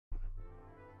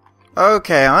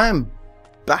Okay, I'm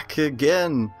back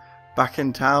again. Back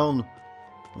in town.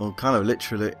 Well, kind of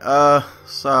literally.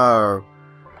 So...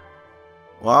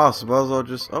 Well, I suppose I'll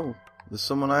just... Oh, there's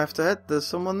someone I have to head. There's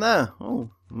someone there. Oh,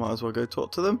 might as well go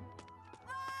talk to them.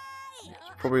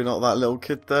 Probably not that little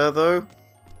kid there, though.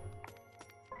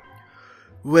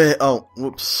 Where... Oh,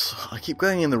 whoops. I keep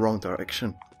going in the wrong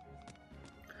direction.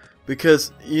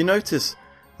 Because you notice...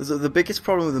 The biggest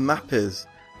problem with the map is...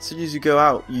 As soon as you go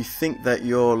out, you think that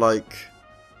you're like...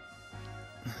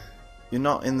 You're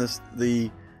not in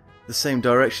the same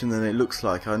direction than it looks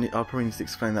like. I'll probably need to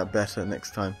explain that better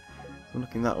next time. So I'm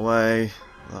looking that way.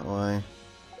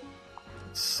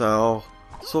 So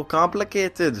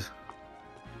complicated.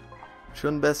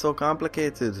 Shouldn't be so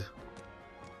complicated.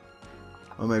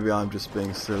 Or maybe I'm just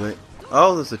being silly.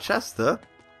 Oh, there's a chest there.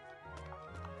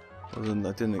 I didn't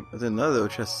know there were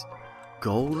chests.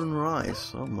 Golden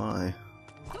rice. Oh my.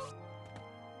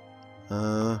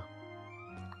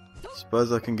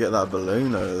 Suppose I can get that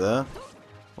balloon over there.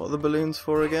 What are the balloons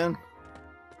for again?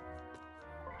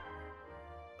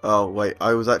 Oh wait,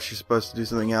 I was actually supposed to do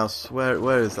something else.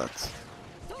 Where is that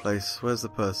place? Where's the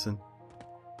person?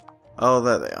 Oh,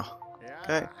 there they are.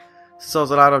 Okay. Since I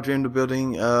was allowed, I've dreamed of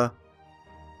building.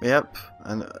 Yep,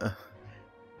 and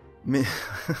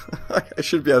I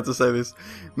should be able to say this.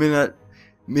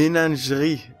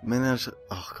 Menagerie.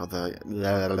 Oh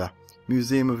god,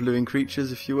 Museum of Living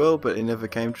Creatures, if you will, but it never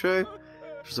came true.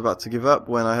 I was about to give up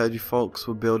when I heard you folks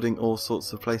were building all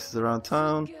sorts of places around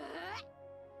town.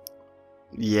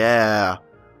 Yeah.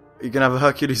 You're going to have a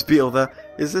Hercules beetle there.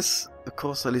 Is this, of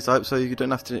course, at least I hope so. You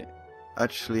don't have to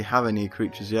actually have any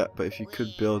creatures yet, but if you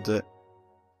could build it.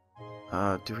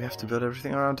 Do we have to build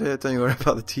everything around here? Don't you worry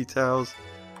about the details.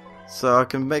 So I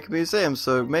can make a museum,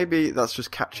 so maybe that's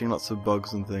just catching lots of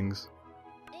bugs and things.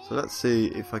 So let's see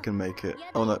if I can make it.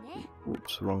 Oh no,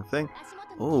 oops, wrong thing.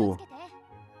 Oh,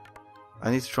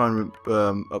 I need to try and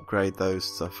upgrade those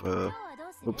stuff.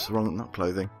 Oops, wrong, not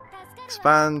clothing.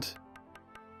 Expand.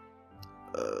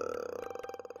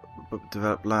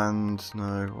 Develop land.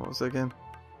 No, what was it again?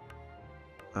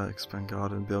 Expand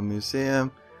garden, build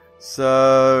museum.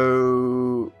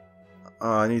 So,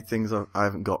 I need things I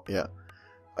haven't got yet.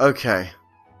 Okay.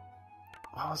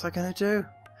 What was I gonna do?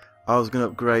 I was gonna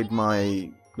upgrade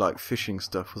my fishing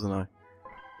stuff, wasn't I?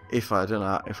 I don't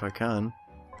know if I can.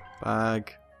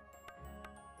 Bag.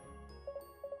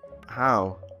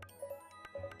 How?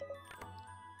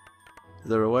 Is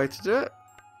there a way to do it?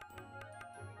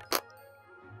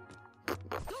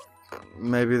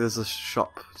 Maybe there's a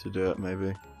shop to do it,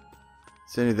 maybe.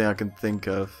 It's the only thing I can think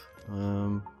of.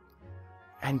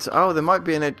 And oh, there might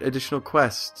be an additional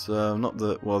quest. Not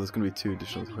the well, there's going to be 2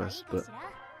 additional quests, but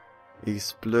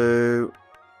East Blue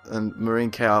and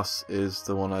Marine Chaos is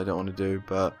the one I don't want to do,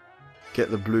 but get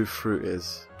the blue fruit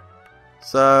is.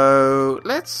 So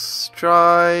let's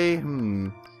try.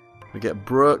 We get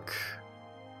Brooke.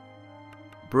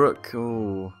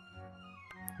 Oh,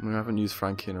 I haven't used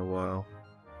Frankie in a while.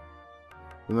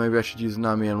 But maybe I should use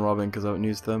Nami and Robin because I haven't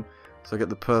used them. So I get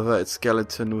the perverted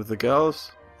skeleton with the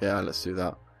girls. Yeah, let's do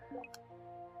that.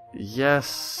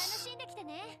 Yes.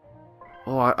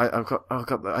 Oh,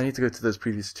 I need to go to those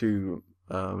previous 2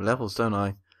 levels, don't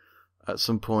I? At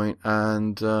some point,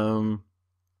 and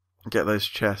get those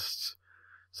chests.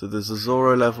 So there's a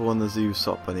Zoro level and there's a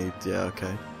Usopp I need. Yeah,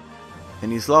 okay.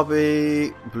 In his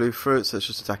lobby, blue fruit, so it's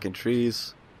just attacking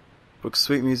trees. Brooke's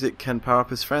sweet music can power up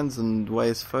his friends and weigh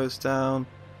his foes down.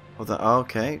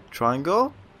 Okay,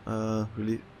 triangle.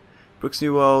 Really. Brooke's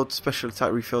new world special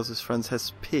attack refills his friend's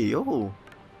SP. Oh,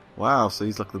 wow! So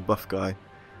he's like the buff guy.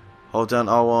 Hold down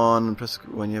R1 and press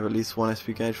when you have at least 1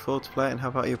 SP gauge full to play it. And how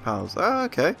about your pals? Oh,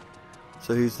 okay.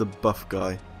 So he's the buff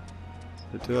guy.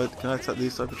 So can I attack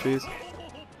these type of trees?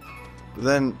 But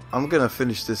then I'm gonna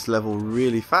finish this level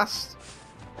really fast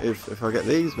if I get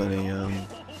these many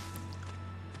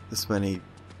this many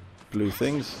blue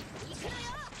things.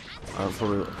 I'll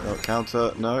probably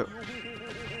counter. No.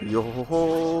 Yo ho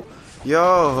ho.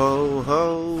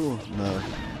 No.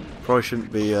 Probably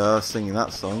shouldn't be singing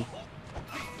that song.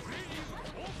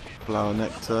 Flower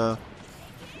nectar.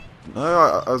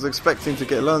 No, I was expecting to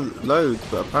get loads,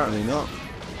 but apparently not.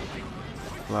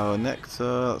 Flower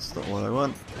nectar. That's not what I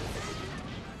want.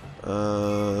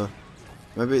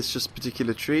 Maybe it's just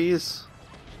particular trees.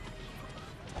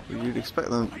 You'd expect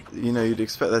them, you'd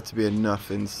expect there to be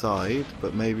enough inside,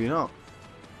 but maybe not.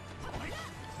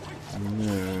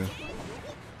 No.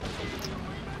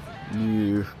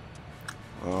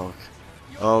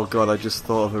 Oh god, I just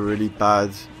thought of a really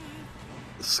bad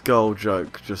skull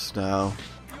joke just now.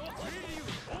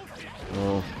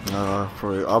 Oh, no,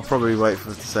 I'll probably wait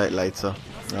for it to say it later.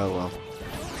 Oh well.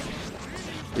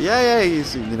 But yeah,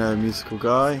 he's, you know, a musical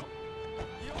guy.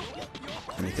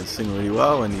 And he can sing really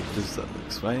well and he does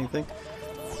explain anything.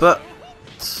 But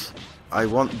I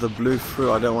want the blue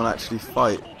fruit, I don't want to actually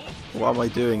fight. What am I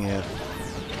doing here?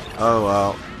 Oh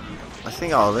well. I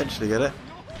think I'll eventually get it.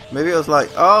 Maybe it was like,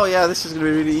 oh yeah, this is going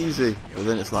to be really easy. But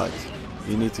then it's like,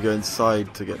 you need to go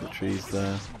inside to get the trees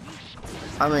there.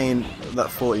 I mean,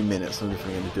 that 40 minutes, I'm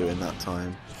definitely going to do in that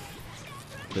time.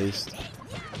 At least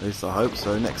I hope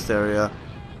so. Next area.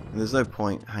 And there's no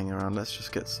point hanging around. Let's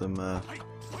just get some...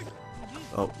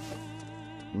 Oh.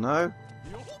 No?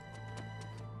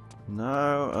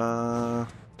 No,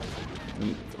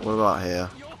 what about here?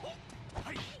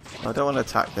 I don't want to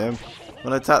attack him. I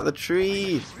want to attack the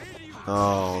tree!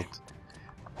 Oh.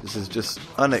 This is just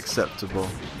unacceptable.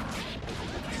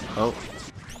 Oh.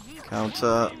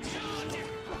 Counter.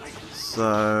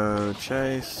 So,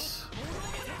 chase.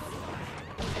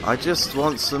 I just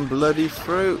want some bloody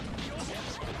fruit.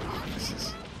 Oh, this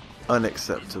is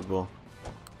unacceptable.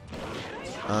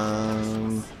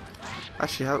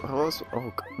 Actually, how was?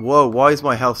 Oh, whoa! Why is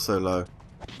my health so low?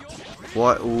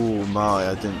 Why? Oh my!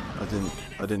 I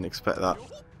didn't expect that.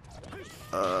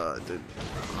 I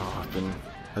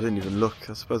didn't even look.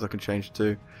 I suppose I can change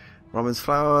to Ramen's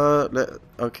flower.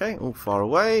 Okay, all far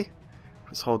away.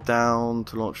 Let's hold down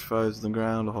to launch foes to the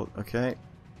ground. Okay.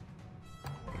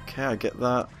 Okay, I get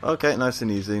that. Okay, nice and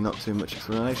easy. Not too much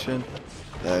explanation.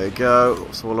 There we go.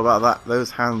 It's all about that. Those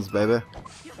hands, baby.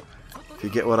 If you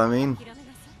get what I mean.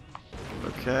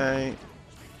 Okay.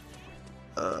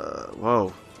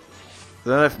 Whoa. I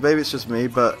don't know if maybe it's just me,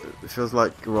 but it feels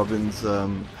like Robin's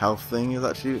health thing is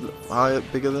actually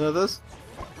bigger than others.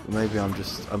 Maybe I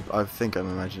think I'm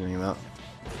imagining that.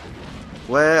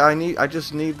 I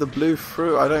just need the blue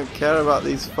fruit. I don't care about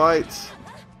these fights.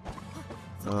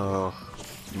 Oh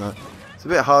no, it's a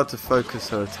bit hard to focus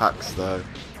her attacks though.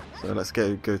 So let's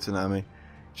go to Nami.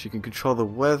 She can control the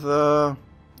weather.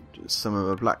 Summon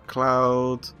a black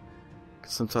cloud.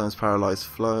 Sometimes paralyze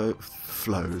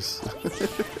flows.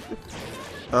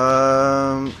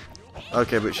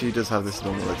 Okay, but she does have this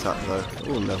normal attack though.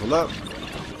 We'll level up.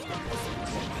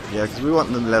 Yeah, because we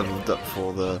want them leveled up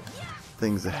for the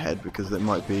things ahead, because it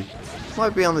might be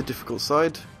on the difficult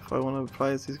side if I want to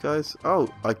play as these guys. Oh,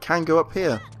 I can go up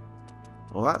here.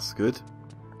 Well, that's good.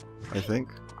 I think.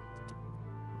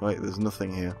 Wait, there's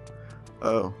nothing here.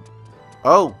 Oh.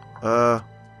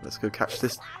 Let's go catch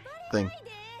this thing.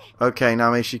 Okay,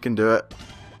 Nami, she can do it.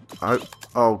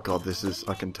 Oh god, this is,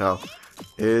 I can tell,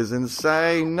 is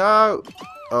insane. No.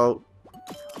 Oh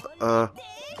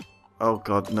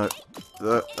god, no.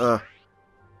 Oh,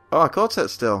 I caught it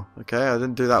still. Okay, I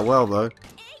didn't do that well though.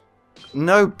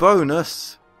 No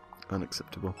bonus.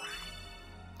 Unacceptable.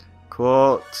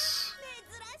 Caught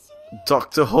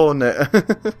Dr. Hornet.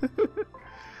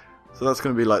 So that's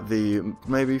going to be like the,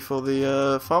 maybe for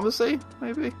the pharmacy,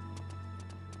 maybe?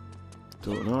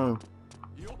 Don't know.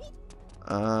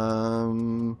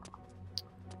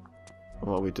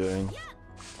 What are we doing?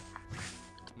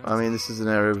 I mean, this is an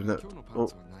area of no...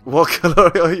 Oh, what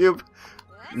colour are you?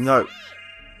 No.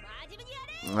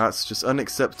 That's just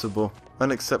unacceptable.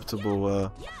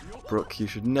 Unacceptable, Brooke. You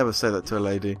should never say that to a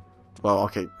lady. Well,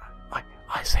 okay. I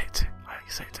say it to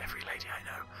every lady I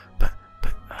know. But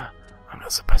I'm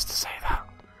not supposed to say that.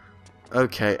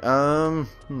 Okay, what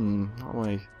am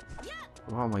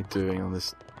I doing on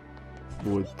this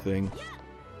wood thing?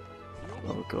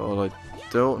 Oh god, I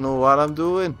don't know what I'm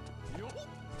doing.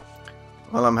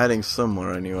 Well, I'm heading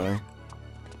somewhere anyway.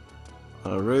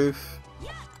 On a roof.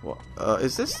 What?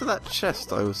 Is this that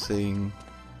chest I was seeing?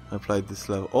 I played this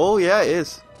level. Oh yeah, it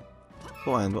is.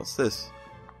 Oh, and what's this?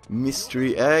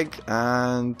 Mystery egg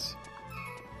and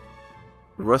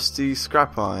rusty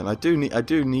scrap iron. I do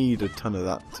need a ton of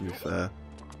that, to be fair.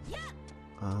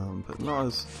 But not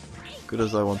as good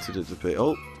as I wanted it to be.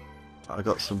 Oh, I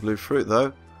got some blue fruit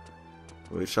though,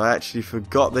 which I actually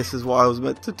forgot this is what I was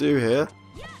meant to do here,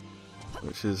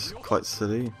 which is quite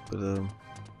silly. But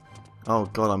oh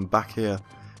god, I'm back here.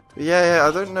 But yeah,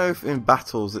 I don't know if in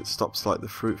battles it stops like the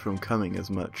fruit from coming as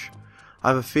much. I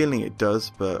have a feeling it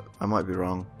does, but I might be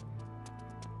wrong.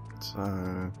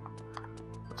 So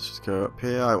let's just go up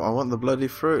here. I want the bloody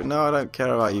fruit. No, I don't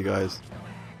care about you guys.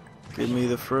 Give me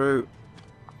the fruit.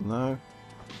 No.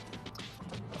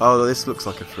 Oh, this looks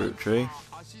like a fruit tree.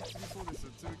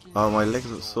 Oh, my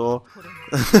legs are sore.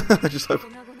 I just hope.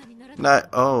 No.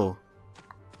 Oh.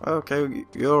 Okay,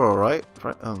 you're alright.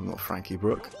 Oh, not Frankie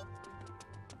Brooke.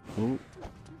 Ooh.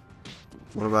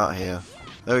 What about here?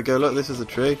 There we go. Look, this is a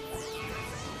tree.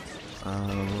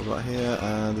 What about here?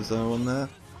 And there's another one there.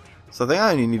 So I think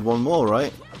I only need one more,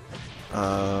 right?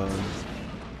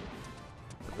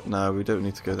 No, we don't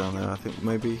need to go down there. I think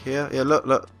maybe here. Yeah, look,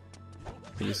 look.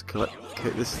 You just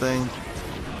hit this thing.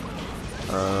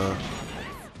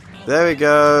 There we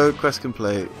go. Quest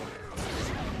complete.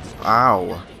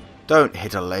 Ow. Don't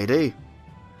hit a lady.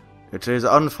 It is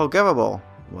unforgivable.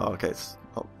 Well, okay, it's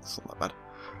not that bad.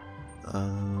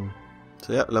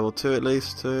 So yeah, level 2 at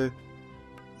least, 2.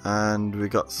 And we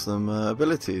got some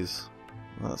abilities.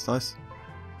 Well, that's nice.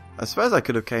 I suppose I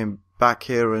could have came back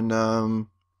here and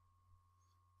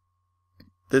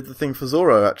did the thing for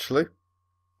Zoro, actually.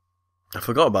 I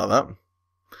forgot about that.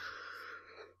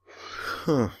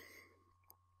 Huh.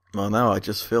 Well, now I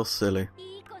just feel silly.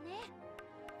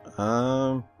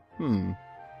 I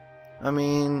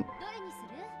mean,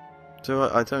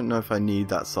 I don't know if I need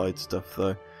that side stuff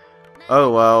though.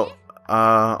 Oh well,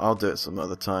 I'll do it some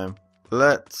other time.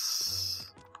 I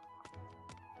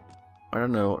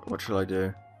don't know, what shall I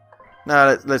do?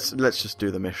 Nah, let's just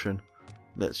do the mission.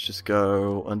 Let's just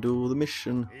go and do the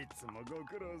mission.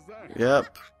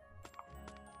 Yep.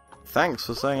 Thanks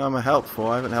for saying I'm a helpful.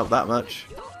 I haven't helped that much.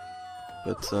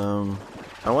 But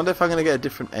I wonder if I'm gonna get a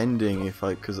different ending if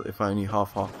I only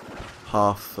half. Oh,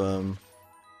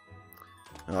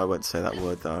 I won't say that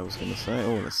word that I was gonna say.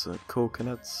 Oh, it's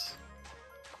coconuts.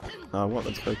 No, I want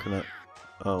the coconut.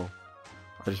 Oh,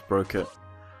 I just broke it.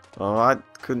 Oh, I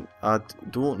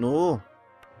don't know.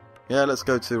 Yeah, let's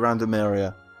go to random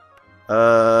area.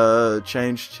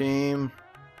 Change team.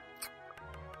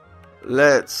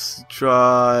 Let's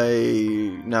try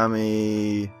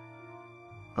Nami.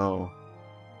 Oh.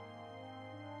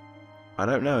 I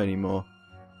don't know anymore.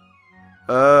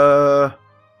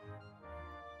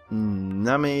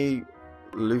 Nami,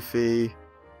 Luffy.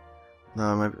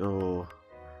 No, maybe. Oh.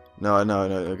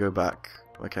 No, go back.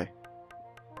 Okay.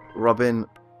 Robin,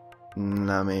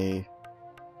 Nami,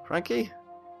 Frankie?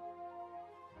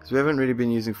 Because we haven't really been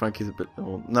using Frankie's a bit.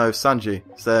 Oh, no, Sanji.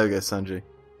 So there we go, Sanji.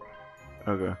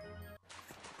 Okay.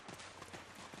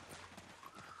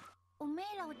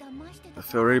 I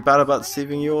feel really bad about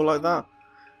deceiving you all like that.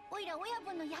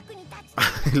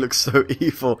 He looks so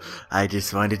evil. I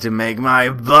just wanted to make my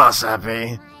boss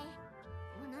happy.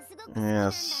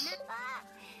 Yes.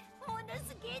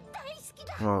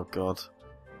 Oh god.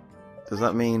 Does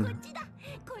that mean...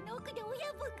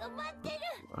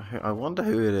 I wonder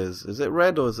who it is. Is it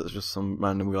Red or is it just some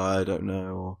random guy I don't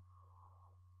know? Or...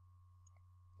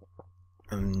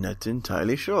 I'm not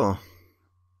entirely sure.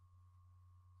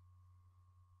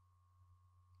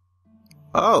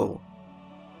 Oh.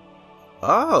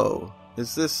 Oh.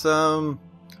 Is this it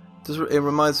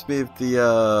reminds me of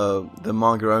the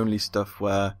manga only stuff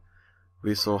where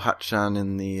we saw Hatchan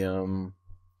in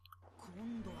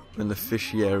the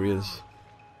fishy areas.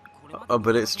 Oh,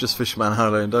 but it's just Fishman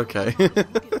Island, okay.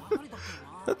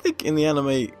 I think in the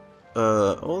anime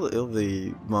all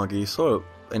the manga you saw it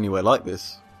anywhere like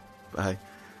this. But hey.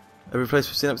 Every place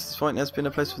we've seen up to this point has been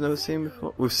a place we've never seen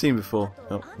before. We've seen before.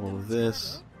 Oh, all of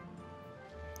this.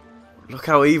 Look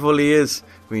how evil he is.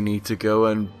 We need to go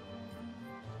and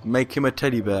make him a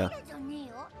teddy bear.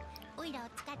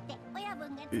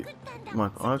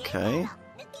 Okay.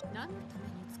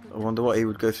 I wonder what he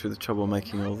would go through the trouble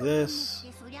making all this.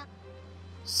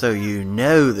 So you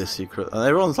know the secret. And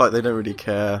everyone's like they don't really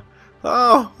care.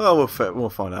 Oh, we'll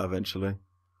find out eventually.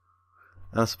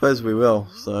 And I suppose we will.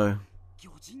 So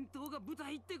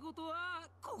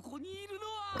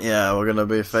yeah, we're gonna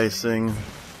be facing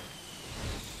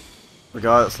the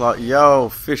guy that's like, yo,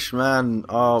 fishmen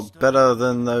are better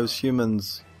than those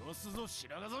humans.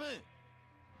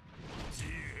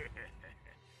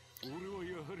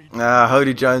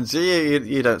 Holy Jones,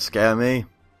 you don't scare me.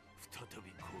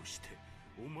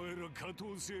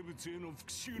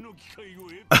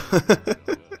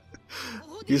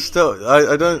 You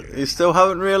still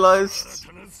haven't realised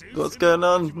what's going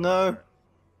on? No?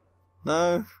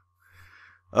 No?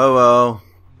 Oh well.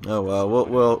 Oh well,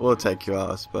 we'll take you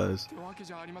out, I suppose.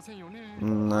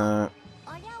 No.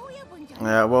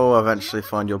 Yeah, we'll eventually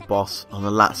find your boss on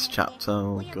the last chapter.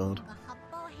 Oh god.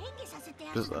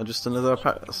 Just another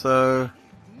so.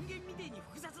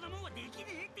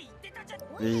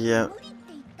 Yeah.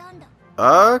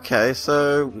 Okay,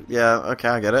 so yeah, okay,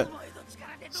 I get it.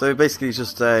 So basically, it's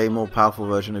just a more powerful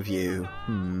version of you.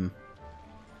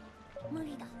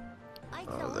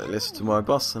 They listen to my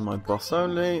boss and my boss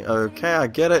only. Okay, I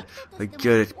get it. I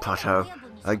get it, Pato.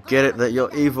 I get it that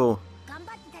you're evil.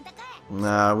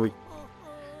 Nah,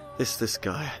 this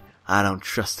guy. I don't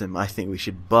trust him. I think we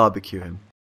should barbecue him.